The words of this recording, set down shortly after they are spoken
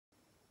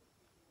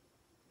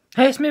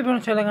Hey, it's me, Bruno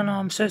Telling, and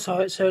I'm so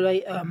sorry it's so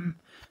late. I've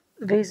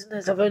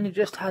only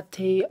just had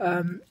tea,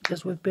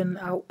 because we've been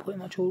out pretty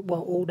much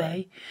all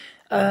day,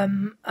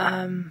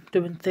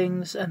 doing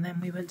things, and then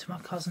we went to my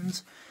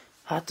cousin's,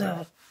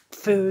 had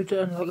food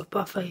and like a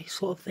buffet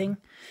sort of thing.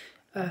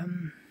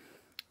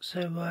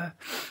 So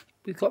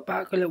we got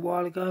back a little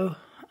while ago,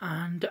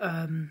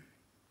 and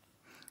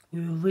we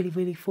were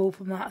really full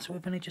from that. So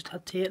we've only just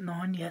had tea at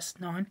 9. Yes,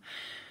 9.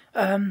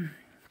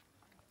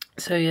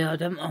 So yeah,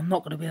 I'm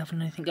not going to be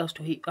having anything else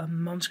to eat.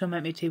 Mum's going to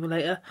make me tea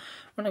later.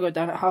 When I go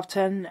down at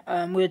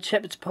 10:30, we had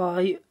shepherd's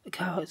pie,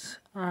 carrots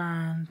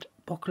and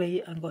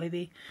broccoli and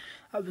gravy.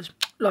 That was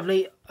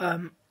lovely. I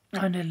only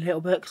had a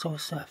little bit because I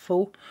was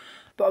full,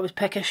 but I was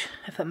peckish,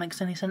 if that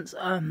makes any sense.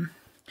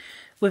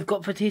 We've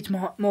got for tea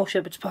tomorrow more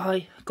shepherd's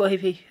pie,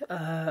 gravy,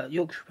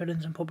 Yorkshire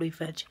puddings and probably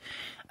veg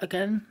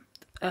again,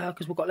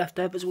 because we've got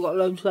leftovers. We've got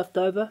loads left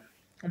over,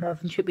 and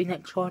everything should be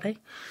next Friday.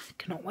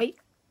 Cannot wait.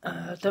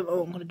 Don't know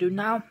what I'm going to do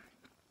now.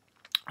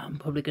 I'm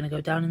probably going to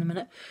go down in a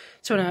minute.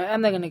 So anyway,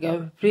 I'm then going to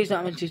go. Please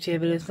like my GTA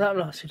videos, like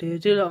my last video,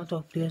 do like my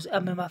top videos,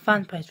 and my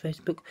fan page,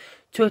 Facebook,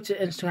 Twitter,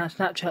 Instagram,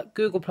 Snapchat,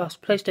 Google+,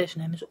 PlayStation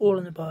name is all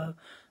in the bio,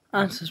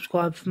 and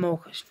subscribe for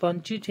more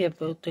fun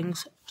GTA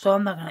things. So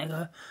I'm not going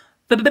to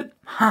go.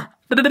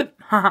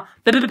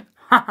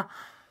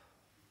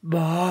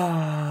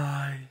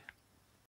 Bye.